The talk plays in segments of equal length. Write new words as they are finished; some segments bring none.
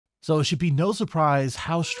So it should be no surprise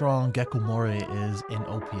how strong Gecko Moria is in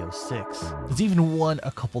OP06. It's even won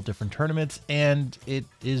a couple different tournaments, and it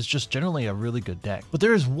is just generally a really good deck. But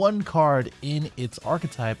there is one card in its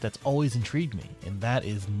archetype that's always intrigued me, and that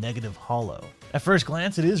is Negative Hollow. At first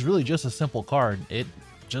glance, it is really just a simple card. It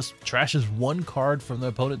just trashes one card from the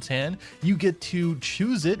opponent's hand. You get to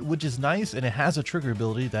choose it, which is nice, and it has a trigger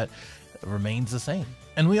ability that remains the same.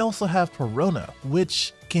 And we also have Perona,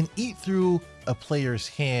 which can eat through a player's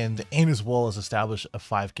hand and as well as establish a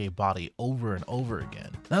 5k body over and over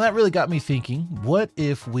again. Now that really got me thinking, what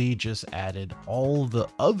if we just added all the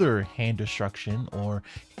other hand destruction or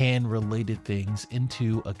hand related things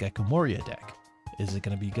into a Gecko Moria deck? Is it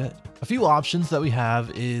going to be good? A few options that we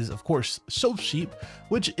have is, of course, Soap Sheep,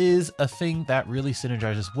 which is a thing that really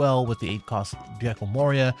synergizes well with the 8-cost Gecko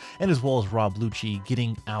Moria, and as well as Rob Lucci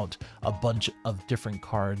getting out a bunch of different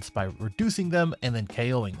cards by reducing them and then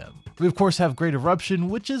KOing them. We, of course, have Great Eruption,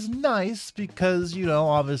 which is nice because, you know,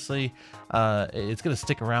 obviously it's going to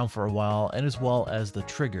stick around for a while, and as well as the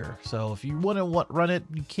trigger. So if you want to run it,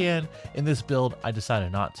 you can. In this build, I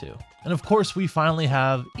decided not to. And of course, we finally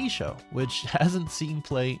have Isho, which hasn't seen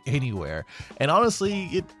play anywhere. And honestly,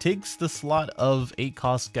 it takes the slot of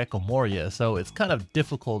 8-cost Gecko Moria, so it's kind of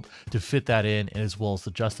difficult to fit that in and as well as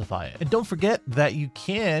to justify it. And don't forget that you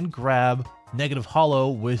can grab Negative Hollow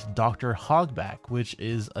with Dr. Hogback, which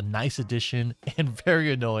is a nice addition and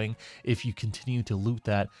very annoying if you continue to loot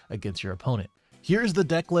that against your opponent. Here's the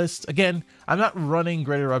deck list. Again, I'm not running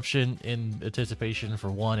Great Eruption in anticipation for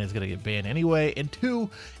one, it's going to get banned anyway, and two,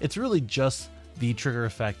 it's really just the trigger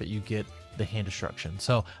effect that you get the hand destruction.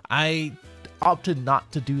 So I opted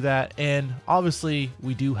not to do that, and obviously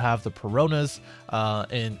we do have the Peronas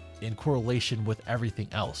in correlation with everything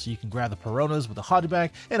else. You can grab the Peronas with the Hodgeback,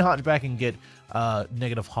 and Hodgeback can get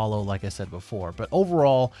Negative Hollow like I said before. But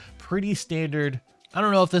overall, pretty standard. I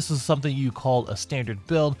don't know if this is something you call a standard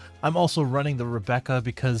build. I'm also running the Rebecca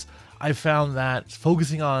because I found that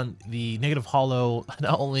focusing on the Negative Hollow,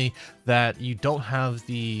 not only that you don't have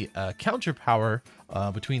the counter power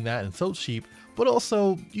between that and Soap Sheep, but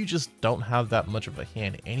also you just don't have that much of a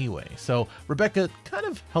hand anyway. So Rebecca kind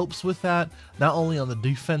of helps with that, not only on the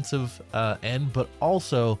defensive end, but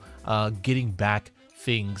also getting back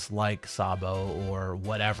things like Sabo or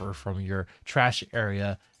whatever from your trash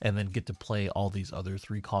area, and then get to play all these other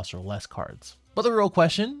 3-cost or less cards. But the real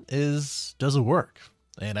question is, does it work?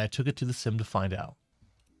 And I took it to the sim to find out.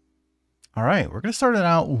 All right, we're going to start it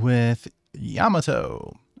out with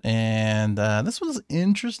Yamato. And this was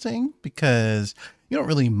interesting because you don't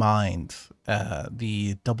really mind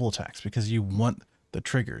the double attacks because you want the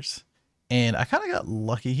triggers. And I kind of got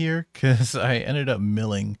lucky here because I ended up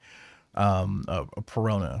milling a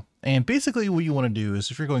Perona. And basically what you want to do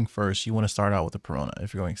is, if you're going first, you want to start out with the Perona.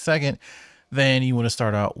 If you're going second, then you want to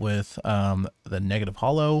start out with the Negative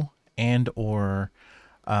Hollow and or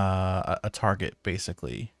a target,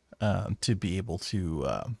 basically, to be able to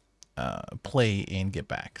play and get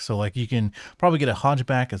back. So like you can probably get a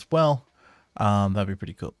Hodgeback as well. That'd be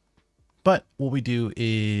pretty cool. But what we do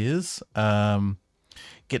is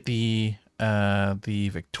get the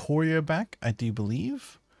Victoria back, I do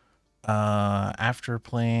believe, after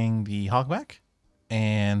playing the Hogback,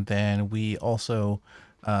 and then we also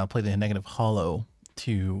play the Negative Hollow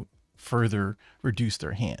to further reduce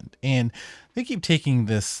their hand. And they keep taking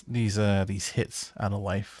these hits out of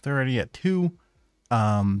life. They're already at 2,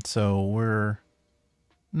 so we're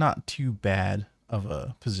not too bad of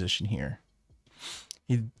a position here.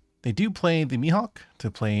 They do play the Mihawk to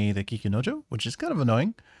play the Kikunojo, which is kind of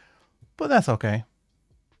annoying, but that's okay.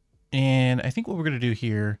 And I think what we're going to do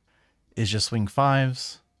here is just swing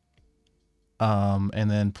 5s,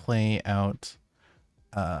 and then play out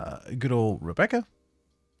good old Rebecca.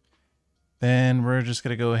 Then we're just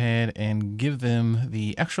going to go ahead and give them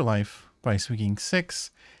the extra life by swinging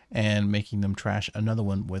 6 and making them trash another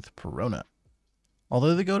one with Perona.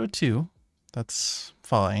 Although they go to 2, that's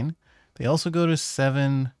fine. They also go to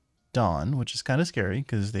 7 Dawn, which is kind of scary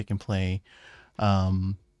because they can play Hody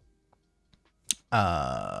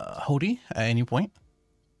at any point.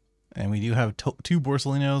 And we do have 2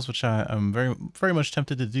 Borsalinos, which I'm very much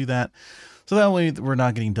tempted to do that. So that way we're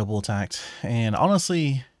not getting double attacked. And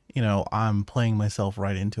honestly, you know, I'm playing myself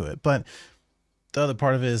right into it. But the other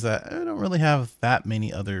part of it is that I don't really have that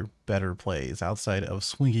many other better plays outside of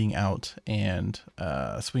swinging out and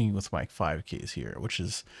swinging with my 5Ks here, which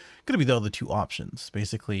is going to be the other 2 options.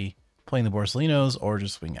 Basically playing the Borsalinos or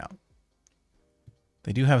just swing out.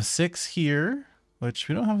 They do have 6 here, which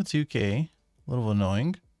we don't have a 2K. A little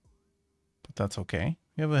annoying, but that's okay.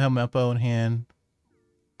 We have a Helmeppo in hand.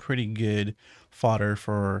 Pretty good fodder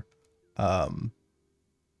for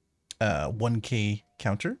 1k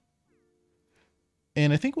counter.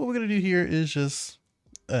 And I think what we're going to do here is just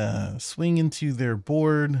swing into their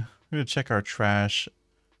board. We're going to check our trash.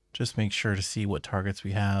 Just make sure to see what targets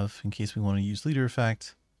we have in case we want to use leader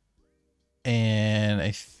effect. And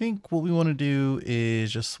I think what we want to do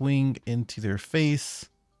is just swing into their face.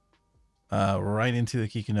 Right into the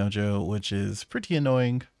Kikunojo, which is pretty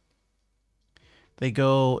annoying. They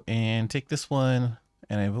go and take this one,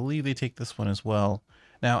 and I believe they take this one as well.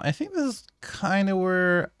 Now, I think this is kind of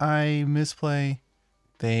where I misplay.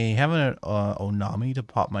 They have an Onami to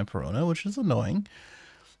pop my Perona, which is annoying.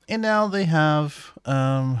 And now they have 2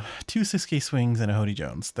 6k swings and a Hody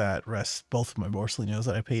Jones that rest both of my Borsalinos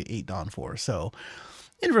that I paid 8 Don for. So,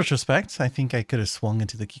 in retrospect, I think I could have swung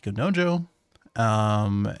into the Kikunojo.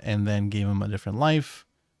 And then gave them a different life,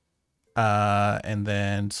 and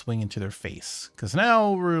then swing into their face. Because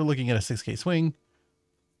now we're looking at a 6k swing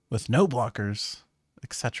with no blockers,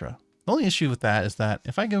 etc. The only issue with that is that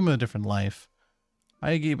if I give them a different life,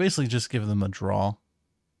 I basically just give them a draw,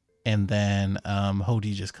 and then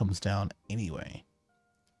Hody just comes down anyway.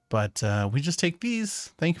 But we just take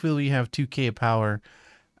these. Thankfully, we have 2k of power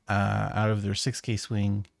out of their 6k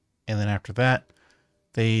swing, and then after that,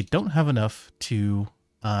 they don't have enough to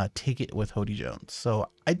take it with Hody Jones. So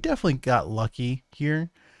I definitely got lucky here.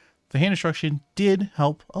 The hand destruction did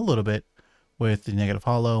help a little bit with the negative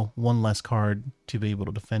hollow, one less card to be able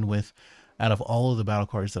to defend with out of all of the battle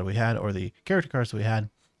cards that we had, or the character cards that we had.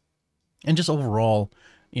 And just overall,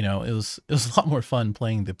 you know, it was a lot more fun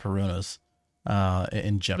playing the Peronas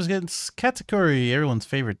in general. Against Katakuri, everyone's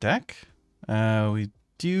favorite deck. We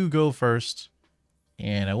do go first.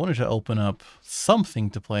 And I wanted to open up something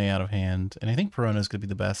to play out of hand. And I think Perona is going to be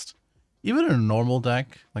the best. Even in a normal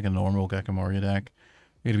deck, like a normal Gecko Moria deck,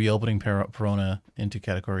 you're going to be opening Perona into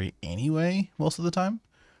Katakuri anyway, most of the time.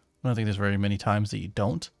 I don't think there's very many times that you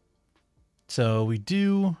don't. So we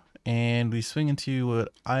do, and we swing into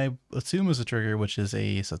what I assume is a trigger, which is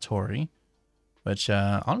a Satori. Which,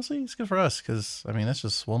 honestly, is good for us, because, I mean, that's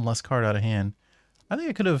just one less card out of hand. I think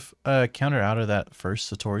I could have countered out of that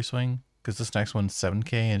first Satori swing, because this next one's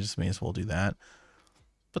 7k, and just may as well do that.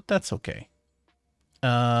 But that's okay.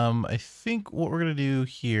 I think what we're going to do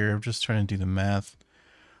here, I'm just trying to do the math.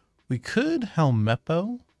 We could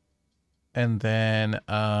Helmeppo, and then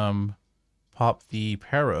pop the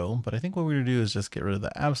Pero, but I think what we're going to do is just get rid of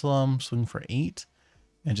the Absalom, swing for 8,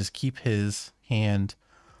 and just keep his hand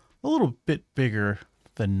a little bit bigger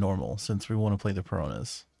than normal, since we want to play the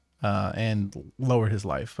Peronas, and lower his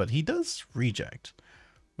life. But he does reject,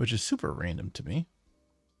 which is super random to me.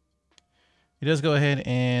 He does go ahead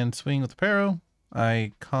and swing with the Pero.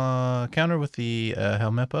 I counter with the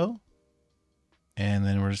Helmeppo. And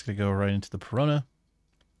then we're just going to go right into the Perona.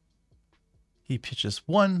 He pitches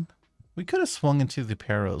 1. We could have swung into the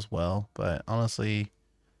Pero as well, but honestly,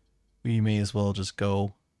 we may as well just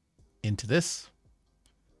go into this.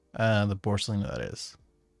 The Borsalino, that is.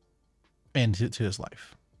 And to his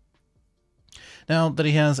life. Now that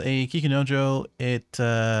he has a Kikunojo, it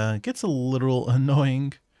gets a little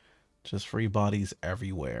annoying. Just free bodies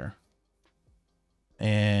everywhere.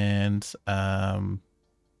 And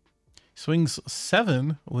swings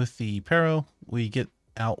 7 with the Pero. We get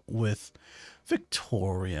out with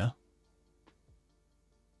Victoria.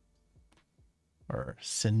 Or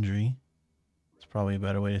Sindri. It's probably a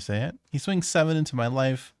better way to say it. He swings 7 into my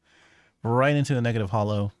life. Right into a negative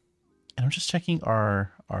hollow. And I'm just checking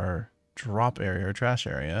our drop area or trash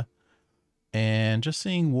area and just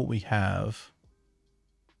seeing what we have.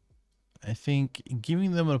 I think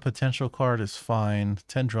giving them a potential card is fine.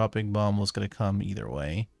 10 drop big bomb was going to come either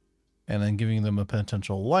way, and then giving them a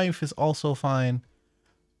potential life is also fine.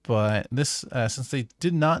 But this since they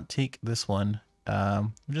did not take this one,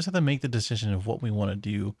 we just have to make the decision of what we want to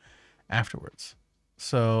do afterwards.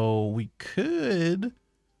 So we could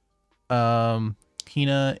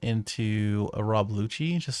Hina into a Rob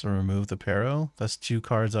Lucci just to remove the Pero. That's 2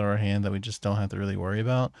 cards out of our hand that we just don't have to really worry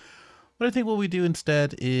about. But I think what we do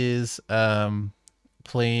instead is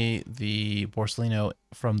play the Borsalino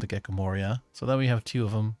from the Gecko Moria. So that we have 2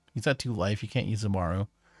 of them. He's at 2 life. You can't use Zamaru.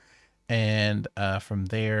 And from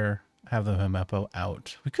there, have the Helmeppo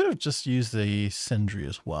out. We could have just used the Sindri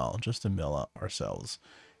as well, just to mill up ourselves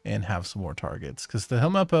and have some more targets. Because the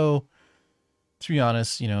Helmeppo, to be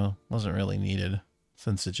honest, you know, wasn't really needed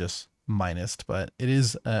since it just minused. But it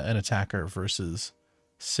is an attacker versus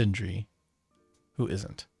Sindri, who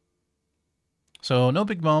isn't. So no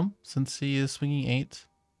big bomb since he is swinging 8.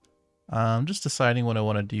 I'm just deciding what I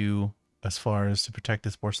want to do as far as to protect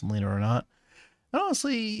this Borsalino or not. And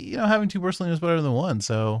honestly, you know, having 2 Borsalinos is better than 1.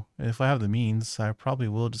 So if I have the means, I probably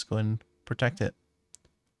will just go and protect it.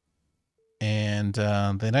 And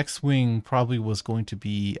the next swing probably was going to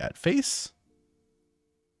be at face.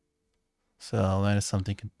 So that is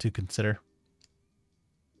something to consider.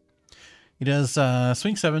 He does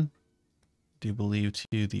swing 7, do believe,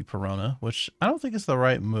 to the Perona, which I don't think is the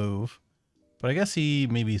right move. But I guess he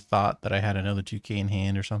maybe thought that I had another 2K in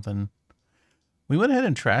hand or something. We went ahead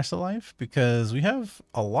and trashed the life because we have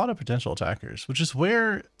a lot of potential attackers, which is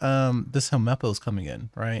where this Helmeppo is coming in,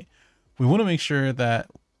 right? We want to make sure that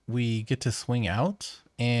we get to swing out.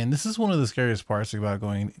 And this is one of the scariest parts about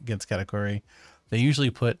going against Katakuri. They usually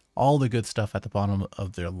put all the good stuff at the bottom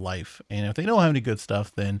of their life. And if they don't have any good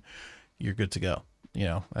stuff, then you're good to go. You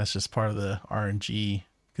know, that's just part of the RNG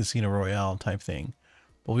Casino Royale type thing.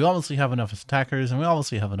 But we obviously have enough attackers, and we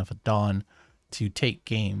obviously have enough of Dawn to take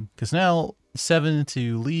game. Because now 7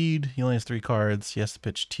 to lead, he only has 3 cards. He has to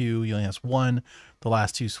pitch 2, he only has 1. The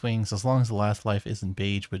last 2 swings, as long as the last life isn't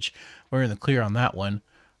beige, which we're in the clear on that one,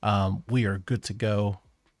 we are good to go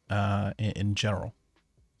in general.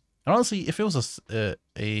 And honestly, if it was a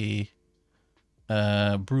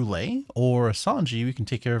Brule or a Sanji, we can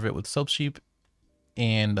take care of it with Soap Sheep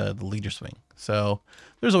and the leader swing. So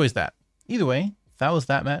there's always that. Either way, that was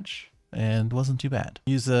that match and wasn't too bad.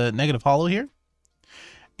 Use a negative hollow here.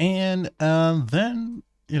 And then,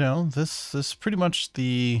 you know, this is pretty much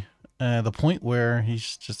the point where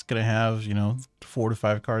he's just going to have, you know, 4 to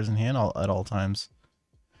 5 cards in hand at all times.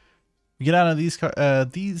 We get out of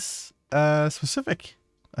these specific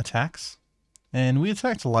attacks. And we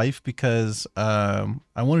attacked life because I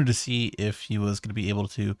wanted to see if he was going to be able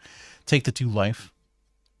to take the 2 life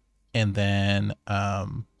and then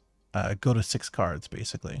go to 6 cards,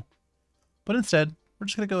 basically. But instead, we're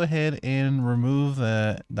just going to go ahead and remove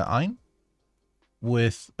the Ein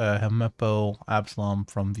with Helmeppo Absalom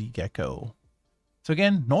from the Gecko. So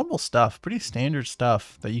again, normal stuff, pretty standard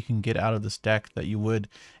stuff that you can get out of this deck that you would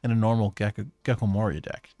in a normal Gecko Moria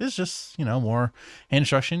deck. It's just, you know, more hand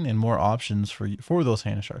instruction and more options for those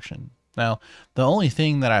hand instruction. Now, the only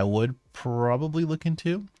thing that I would probably look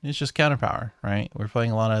into is just counter power, right? We're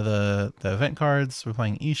playing a lot of the event cards. We're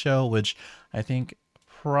playing Isho, which I think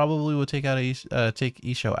probably would take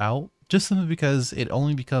Isho out, just simply because it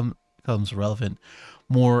only becomes relevant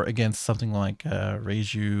more against something like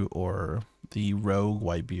Reiju or the Rogue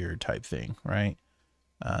Whitebeard type thing, right?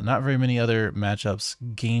 Not very many other matchups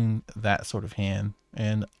gain that sort of hand,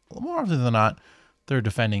 and more often than not, they're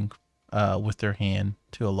defending with their hand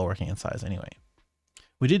to a lower hand size anyway.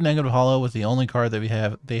 We did negative hollow with the only card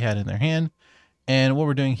that they had in their hand, and what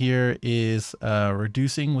we're doing here is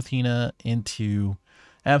reducing with Hina into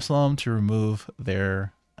Absalom to remove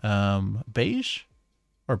their beige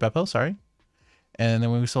or Beppo, sorry. And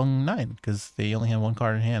then we swung 9 because they only had 1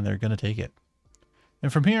 card in hand. They're going to take it.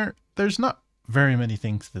 And from here, there's not very many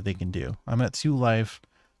things that they can do. I'm at 2 life.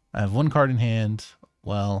 I have 1 card in hand.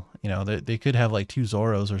 Well, you know, they could have like 2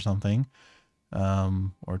 Zoros or something.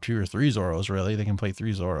 Or 2 or 3 Zoros, really. They can play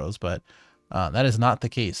 3 Zoros, but that is not the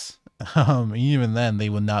case. Even then, they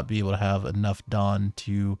would not be able to have enough Dawn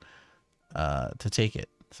to take it.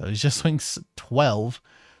 So he just swings 12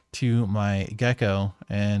 to my Gecko,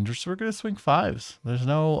 and we're going to swing 5s. There's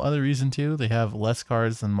no other reason to. They have less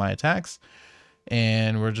cards than my attacks,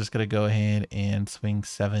 and we're just going to go ahead and swing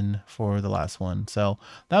 7 for the last one. So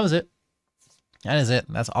that was it. That is it.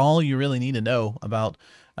 That's all you really need to know about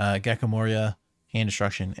Gecko Moria hand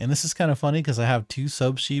destruction. And this is kind of funny because I have 2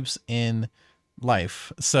 Soap Sheeps in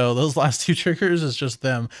life, so those last 2 triggers is just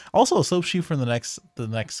them. Also a Soap Sheep from the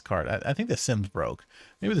next card. I think the Sims broke.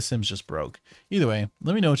 Maybe the Sims just broke. Either way,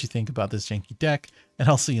 let me know what you think about this janky deck, and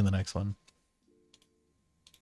I'll see you in the next one.